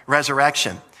spiritual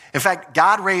resurrection. In fact,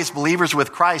 God raised believers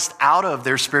with Christ out of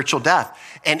their spiritual death.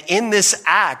 And in this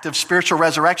act of spiritual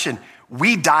resurrection,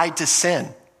 we died to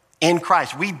sin in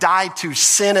Christ. We died to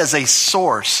sin as a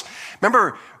source.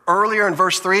 Remember, earlier in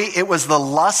verse 3, it was the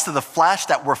lust of the flesh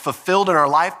that were fulfilled in our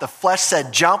life. The flesh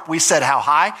said jump. We said how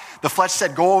high. The flesh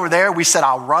said go over there. We said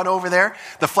I'll run over there.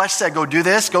 The flesh said go do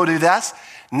this, go do this.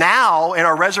 Now, in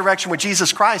our resurrection with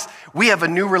Jesus Christ, we have a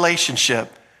new relationship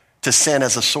to sin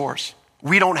as a source.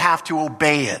 We don't have to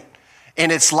obey it in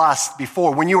its lust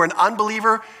before. When you were an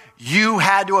unbeliever, you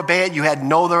had to obey it. You had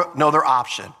no other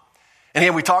option. And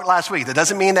again, we talked last week. That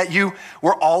doesn't mean that you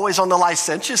were always on the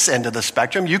licentious end of the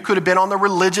spectrum. You could have been on the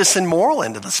religious and moral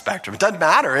end of the spectrum. It doesn't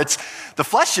matter. The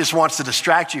flesh just wants to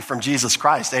distract you from Jesus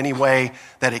Christ any way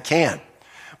that it can.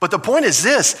 But the point is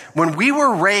this: when we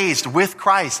were raised with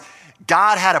Christ,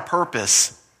 God had a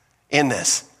purpose in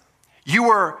this. You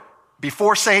were,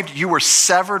 before saved, you were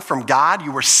severed from God.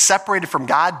 You were separated from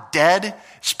God, dead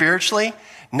spiritually.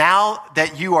 Now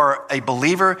that you are a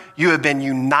believer, you have been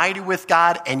united with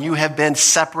God and you have been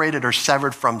separated or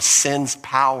severed from sin's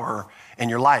power in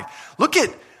your life. Look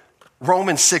at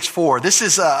Romans 6:4. This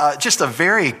is just a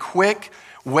very quick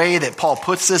way that Paul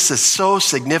puts this. Is so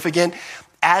significant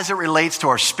as it relates to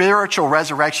our spiritual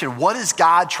resurrection. What is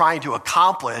God trying to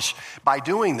accomplish by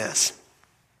doing this?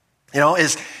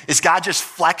 Is God just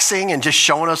flexing and just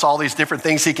showing us all these different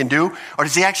things he can do? Or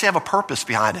does he actually have a purpose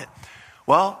behind it?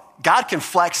 Well, God can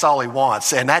flex all he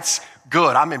wants, and that's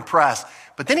good. I'm impressed.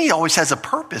 But then he always has a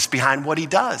purpose behind what he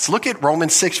does. Look at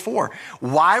Romans 6:4.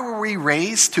 Why were we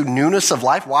raised to newness of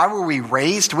life? Why were we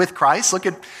raised with Christ? Look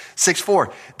at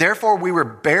 6:4. Therefore, we were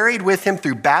buried with him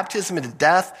through baptism into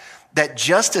death, that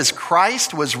just as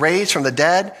Christ was raised from the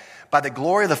dead by the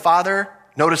glory of the Father,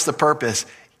 notice the purpose,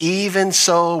 even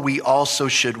so we also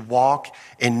should walk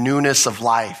in newness of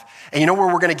life. And you know where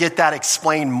we're going to get that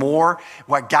explained more?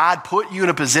 Why God put you in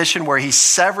a position where he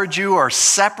severed you or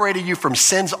separated you from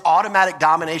sin's automatic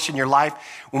domination in your life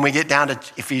when we get down to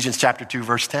Ephesians chapter 2,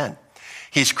 verse 10.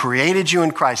 He's created you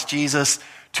in Christ Jesus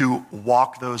to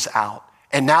walk those out.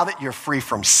 And now that you're free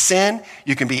from sin,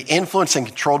 you can be influenced and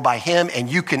controlled by him, and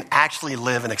you can actually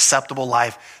live an acceptable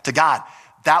life to God.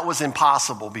 That was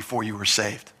impossible before you were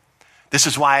saved. This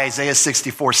is why Isaiah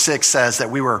 64:6 says that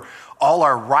all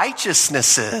our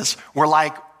righteousnesses were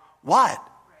like what?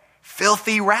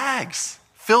 Filthy rags.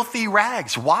 Filthy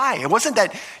rags. Why? It wasn't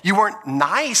that you weren't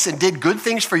nice and did good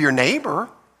things for your neighbor.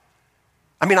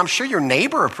 I mean, I'm sure your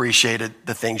neighbor appreciated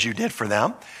the things you did for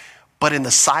them. But in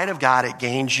the sight of God, it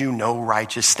gains you no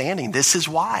righteous standing. This is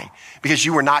why. Because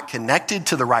you were not connected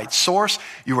to the right source.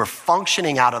 You were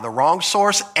functioning out of the wrong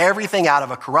source. Everything out of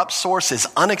a corrupt source is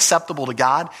unacceptable to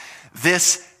God.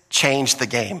 This changed the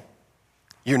game.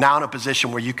 You're now in a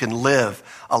position where you can live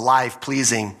a life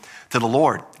pleasing to the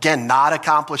Lord. Again, not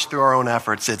accomplished through our own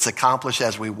efforts. It's accomplished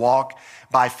as we walk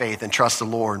by faith and trust the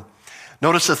Lord.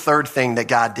 Notice the third thing that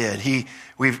God did.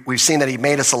 We've seen that he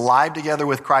made us alive together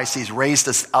with Christ. He's raised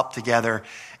us up together.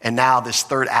 And now this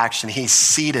third action, he's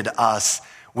seated us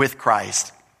with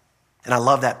Christ. And I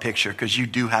love that picture because you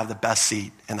do have the best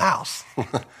seat in the house.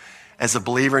 As a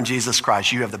believer in Jesus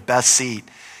Christ, you have the best seat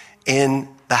in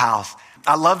the house.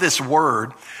 I love this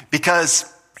word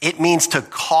because it means to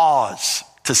cause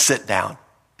to sit down.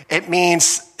 It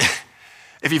means,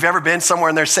 if you've ever been somewhere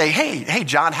and they say, hey,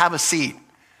 John, have a seat.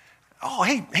 Oh,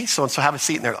 hey, so-and-so, have a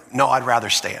seat. And they're like, no, I'd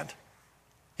rather stand.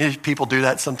 You know, people do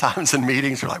that sometimes in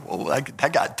meetings. They're like, well,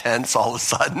 that got tense all of a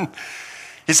sudden.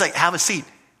 He's like, have a seat.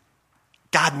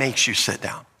 God makes you sit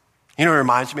down. You know what it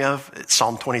reminds me of? It's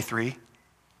Psalm 23.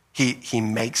 He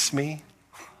makes me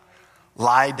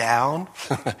lie down.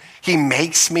 He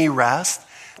makes me rest.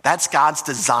 That's God's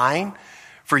design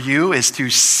for you, is to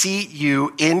seat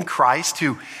you in Christ,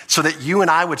 so that you and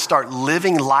I would start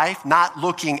living life, not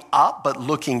looking up, but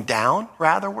looking down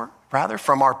rather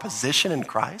from our position in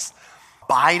Christ.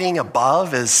 Abiding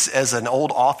above, as an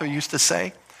old author used to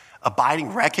say,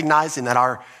 abiding, recognizing that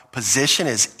our position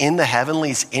is in the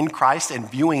heavenlies in Christ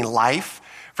and viewing life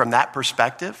from that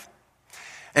perspective.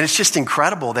 And it's just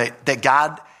incredible that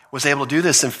God was able to do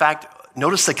this. In fact,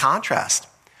 notice the contrast.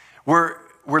 We're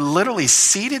literally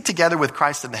seated together with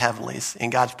Christ in the heavenlies in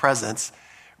God's presence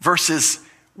versus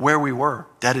where we were,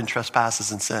 dead in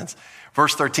trespasses and sins.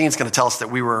 Verse 13 is going to tell us that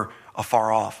we were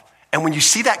afar off. And when you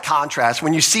see that contrast,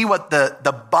 when you see what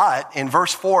the but in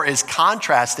verse 4 is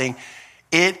contrasting,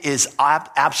 it is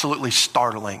absolutely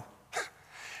startling.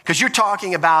 Because you're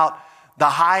talking about the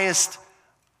highest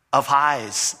of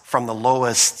highs from the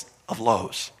lowest of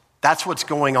lows. That's what's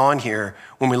going on here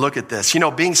when we look at this. You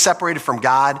know, being separated from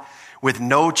God with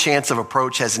no chance of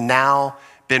approach has now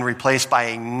been replaced by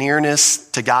a nearness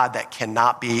to God that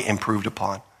cannot be improved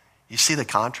upon. You see the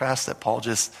contrast that Paul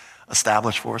just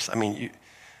established for us? I mean,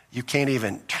 you couldn't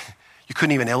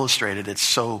even illustrate it. It's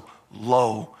so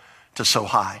low to so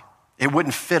high. It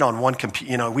wouldn't fit on one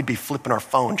computer. You know, we'd be flipping our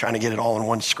phone trying to get it all on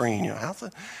one screen. You know,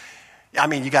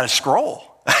 you got to scroll.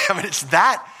 I mean, it's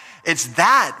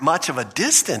that much of a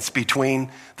distance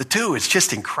between the two. It's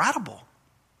just incredible.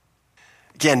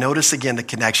 Again, notice again the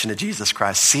connection to Jesus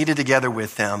Christ, seated together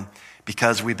with him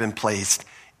because we've been placed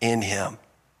in him.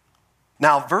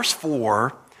 Now, verse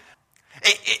 4,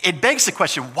 it begs the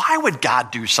question, why would God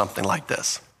do something like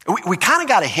this? We kind of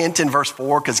got a hint in verse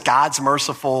 4 because God's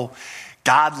merciful,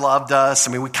 God loved us.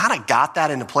 I mean, we kind of got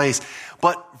that into place.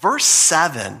 But verse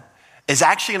 7 is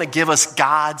actually going to give us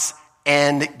God's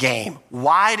end game.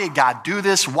 Why did God do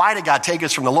this? Why did God take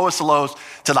us from the lowest of lows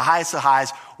to the highest of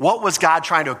highs? What was God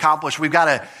trying to accomplish? We've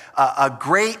got a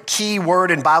great key word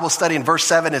in Bible study in verse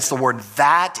 7. It's the word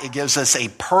that. It gives us a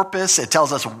purpose. It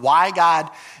tells us why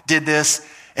God did this.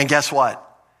 And guess what?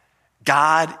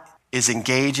 God is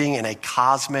engaging in a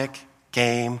cosmic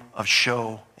game of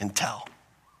show and tell.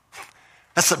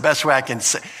 That's the best way I can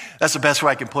say. That's the best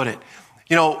way I can put it.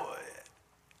 You know,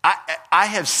 I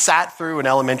have sat through in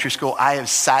elementary school, I have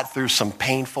sat through some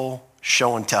painful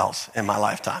show and tells in my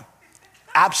lifetime.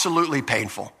 Absolutely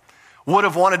painful. Would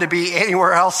have wanted to be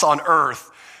anywhere else on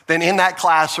earth than in that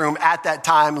classroom at that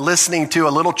time, listening to a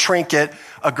little trinket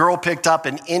a girl picked up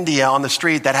in India on the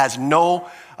street that has no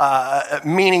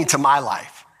meaning to my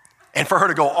life. And for her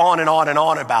to go on and on and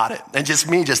on about it, and just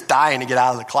me just dying to get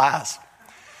out of the class.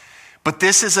 But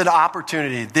this is an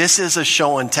opportunity. This is a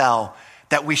show and tell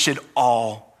that we should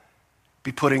all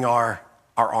be putting our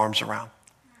arms around.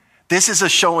 This is a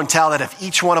show and tell that if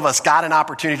each one of us got an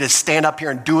opportunity to stand up here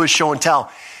and do a show and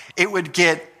tell, it would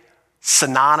get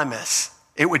synonymous.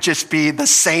 It would just be the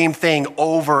same thing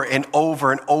over and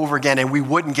over and over again, and we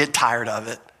wouldn't get tired of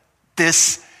it.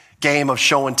 This game of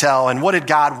show and tell. And what did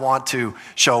God want to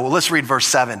show? Well, let's read verse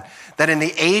 7. That in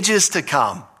the ages to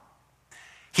come,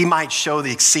 he might show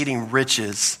the exceeding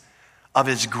riches of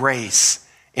his grace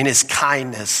in his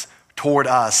kindness toward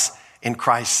us in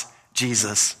Christ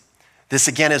Jesus. This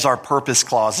again is our purpose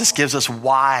clause. This gives us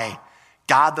why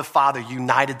God the Father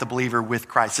united the believer with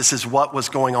Christ. This is what was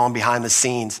going on behind the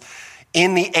scenes.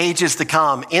 In the ages to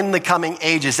come, in the coming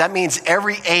ages, that means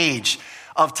every age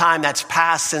of time that's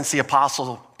passed since the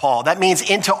Apostle Paul. That means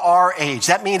into our age.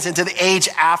 That means into the age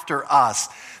after us.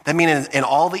 That means in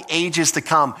all the ages to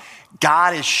come,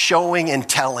 God is showing and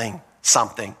telling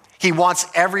something. He wants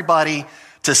everybody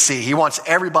to see. He wants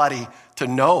everybody to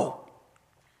know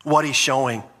what he's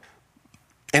showing.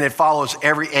 And it follows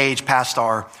every age past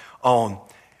our own.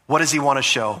 What does he want to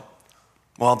show?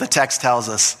 Well, the text tells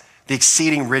us the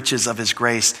exceeding riches of his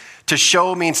grace. To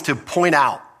show means to point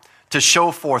out, to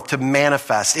show forth, to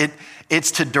manifest.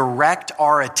 It's to direct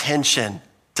our attention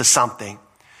to something.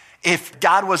 If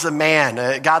God was a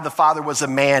man, God the Father was a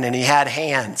man and he had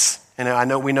hands,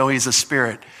 and we know he's a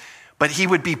spirit, but he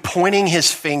would be pointing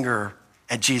his finger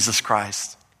at Jesus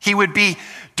Christ. He would be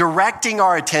directing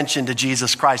our attention to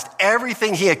Jesus Christ.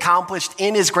 Everything he accomplished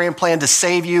in his grand plan to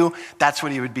save you, that's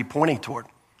what he would be pointing toward.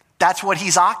 That's what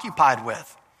he's occupied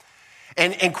with.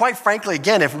 And quite frankly,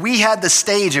 again, if we had the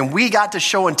stage and we got to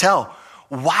show and tell,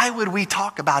 why would we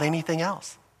talk about anything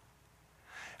else?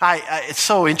 It's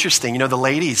so interesting. The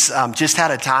ladies just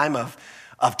had a time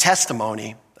of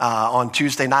testimony on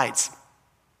Tuesday nights.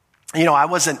 I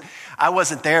wasn't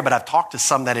there, but I've talked to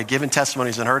some that had given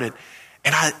testimonies and heard it.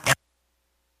 And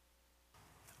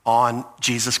on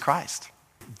Jesus Christ.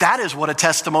 That is what a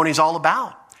testimony is all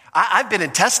about. I've been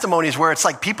in testimonies where it's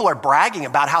like people are bragging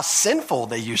about how sinful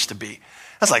they used to be.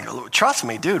 It's like, trust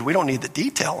me, dude, we don't need the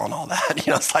detail on all that.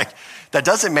 It's like, that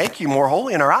doesn't make you more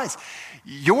holy in our eyes.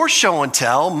 Your show and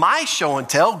tell, my show and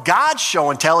tell, God's show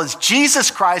and tell is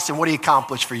Jesus Christ and what he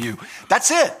accomplished for you.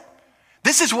 That's it.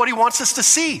 This is what he wants us to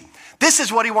see. This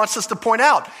is what he wants us to point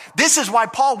out. This is why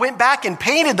Paul went back and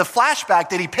painted the flashback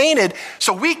that he painted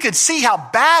so we could see how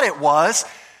bad it was,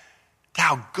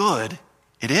 how good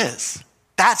it is.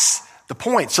 That's the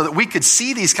point, so that we could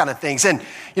see these kind of things. And,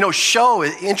 show,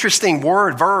 interesting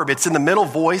verb. It's in the middle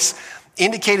voice,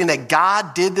 indicating that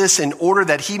God did this in order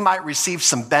that he might receive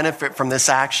some benefit from this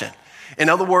action. In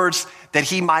other words, that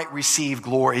he might receive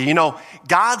glory.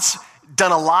 God's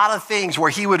done a lot of things where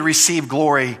he would receive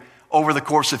glory over the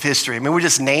course of history. We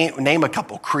just name a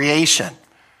couple. Creation,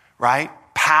 right?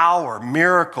 Power,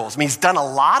 miracles. He's done a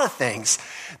lot of things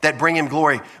that bring him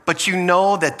glory. But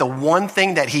that the one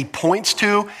thing that he points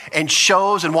to and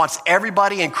shows and wants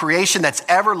everybody in creation that's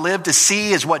ever lived to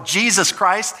see is what Jesus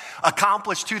Christ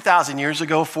accomplished 2,000 years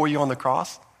ago for you on the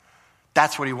cross.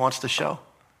 That's what he wants to show.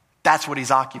 That's what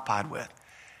he's occupied with.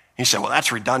 You say, well,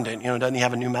 that's redundant. Doesn't he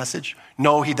have a new message?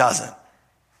 No, he doesn't.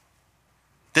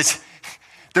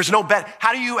 There's no bet.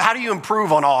 How do you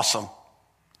improve on awesome?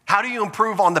 How do you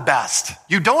improve on the best?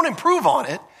 You don't improve on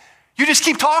it. You just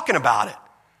keep talking about it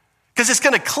because it's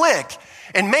going to click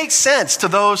and make sense to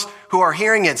those who are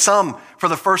hearing it, some for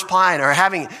the first time or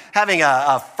having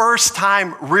a first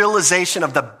time realization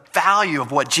of the value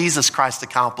of what Jesus Christ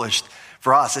accomplished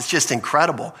for us. It's just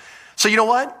incredible. So you know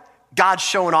what? God's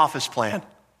showing off his plan.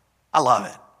 I love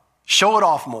it. Show it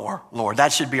off more, Lord.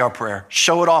 That should be our prayer.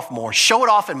 Show it off more. Show it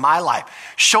off in my life.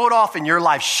 Show it off in your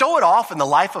life. Show it off in the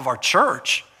life of our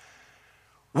church.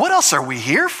 What else are we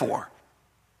here for?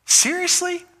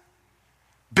 Seriously?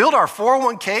 Build our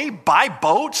 401k, buy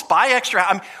boats, buy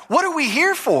extra. What are we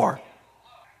here for?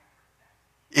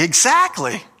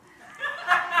 Exactly.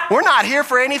 We're not here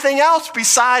for anything else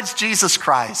besides Jesus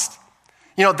Christ.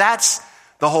 That's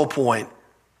the whole point.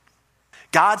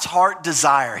 God's heart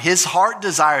desire, his heart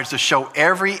desires to show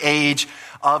every age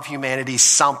of humanity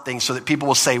something so that people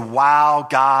will say, wow,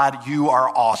 God, you are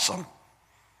awesome.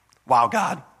 Wow,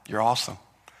 God, you're awesome.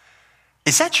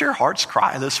 Is that your heart's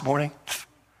cry this morning?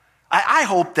 I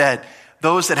hope that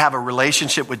those that have a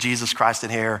relationship with Jesus Christ in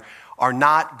here are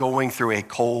not going through a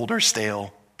cold or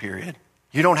stale period.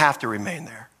 You don't have to remain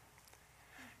there.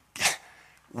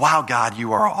 Wow, God,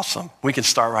 you are awesome. We can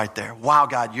start right there. Wow,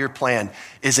 God, your plan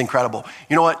is incredible.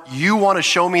 You know what? You want to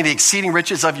show me the exceeding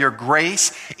riches of your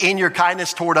grace in your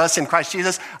kindness toward us in Christ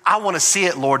Jesus? I want to see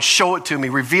it, Lord. Show it to me.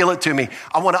 Reveal it to me.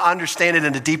 I want to understand it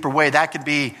in a deeper way. That could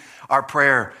be our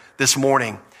prayer this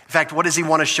morning. In fact, what does he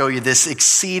want to show you? This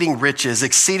exceeding riches.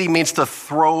 Exceeding means to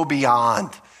throw beyond.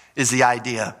 is the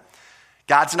idea.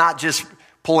 God's not just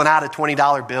pulling out a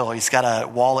 $20 bill. He's got a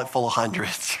wallet full of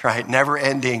hundreds, right? Never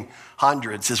ending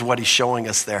hundreds is what he's showing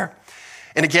us there.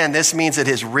 And again, this means that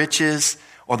his riches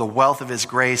or the wealth of his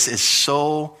grace is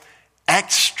so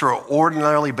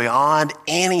extraordinarily beyond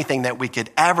anything that we could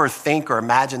ever think or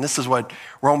imagine. This is what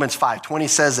Romans 5:20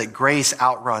 says, that grace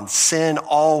outruns sin,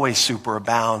 always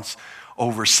superabounds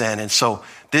over sin. And so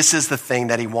this is the thing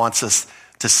that he wants us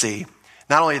to see.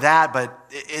 Not only that, but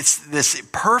it's this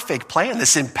perfect plan,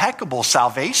 this impeccable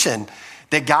salvation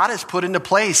that God has put into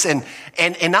place. And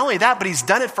not only that, but he's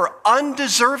done it for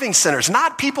undeserving sinners,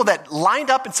 not people that lined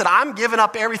up and said, I'm giving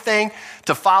up everything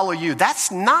to follow you.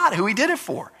 That's not who he did it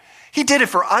for. He did it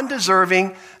for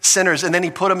undeserving sinners, and then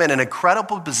he put them in an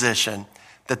incredible position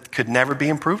that could never be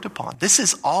improved upon. This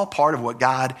is all part of what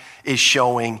God is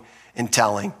showing and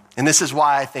telling. And this is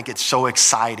why I think it's so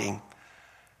exciting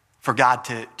for God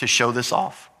to show this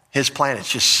off. His plan is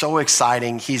just so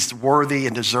exciting. He's worthy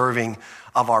and deserving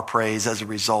of our praise as a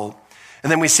result.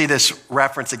 And then we see this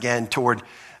reference again toward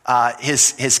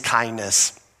his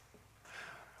kindness.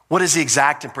 What is the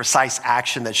exact and precise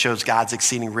action that shows God's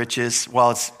exceeding riches?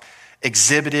 Well, it's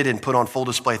exhibited and put on full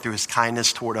display through his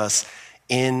kindness toward us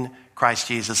in Christ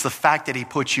Jesus. The fact that he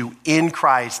put you in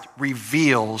Christ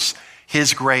reveals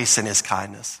his grace and his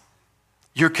kindness.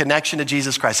 Your connection to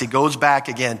Jesus Christ. He goes back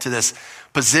again to this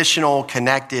positional,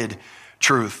 connected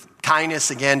truth.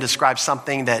 Kindness, again, describes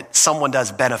something that someone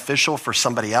does beneficial for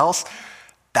somebody else.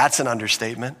 That's an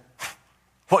understatement.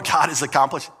 What God has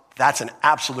accomplished, that's an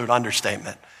absolute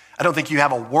understatement. I don't think you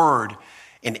have a word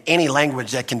in any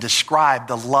language that can describe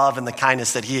the love and the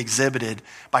kindness that he exhibited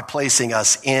by placing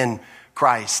us in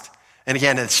Christ. And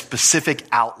again, a specific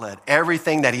outlet.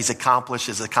 Everything that he's accomplished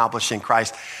is accomplished in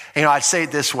Christ. You know, I'd say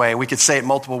it this way. We could say it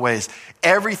multiple ways.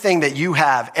 Everything that you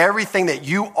have, everything that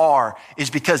you are is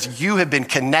because you have been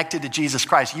connected to Jesus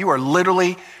Christ. You are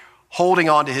literally holding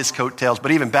on to his coattails.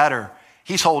 But even better,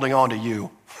 he's holding on to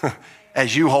you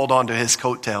as you hold on to his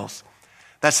coattails.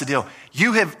 That's the deal.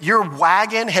 Your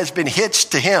wagon has been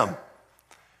hitched to him.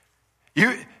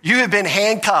 You have been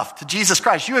handcuffed to Jesus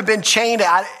Christ. You have been chained.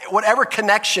 Whatever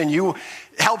connection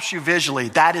helps you visually,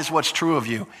 that is what's true of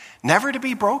you. Never to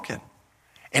be broken.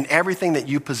 And everything that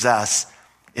you possess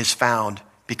is found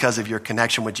because of your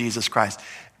connection with Jesus Christ.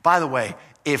 By the way,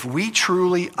 if we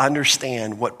truly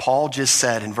understand what Paul just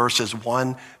said in verses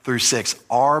 1-6,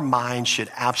 our minds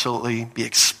should absolutely be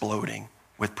exploding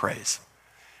with praise.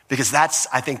 Because that's,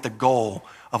 I think, the goal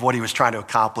of what he was trying to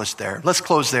accomplish there. Let's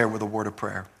close there with a word of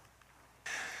prayer.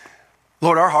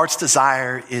 Lord, our heart's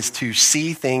desire is to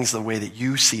see things the way that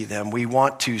you see them. We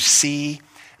want to see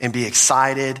and be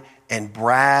excited and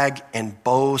brag and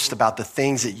boast about the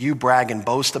things that you brag and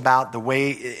boast about, the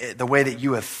way that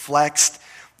you have flexed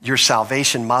your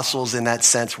salvation muscles in that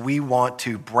sense. We want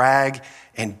to brag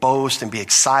and boast and be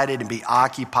excited and be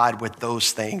occupied with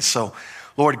those things. So,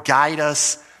 Lord, guide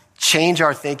us. Change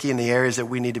our thinking in the areas that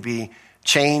we need to be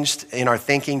changed in our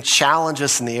thinking. Challenge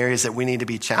us in the areas that we need to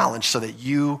be challenged so that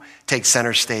you take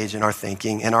center stage in our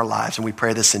thinking, in our lives. And we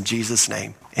pray this in Jesus'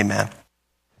 name. Amen.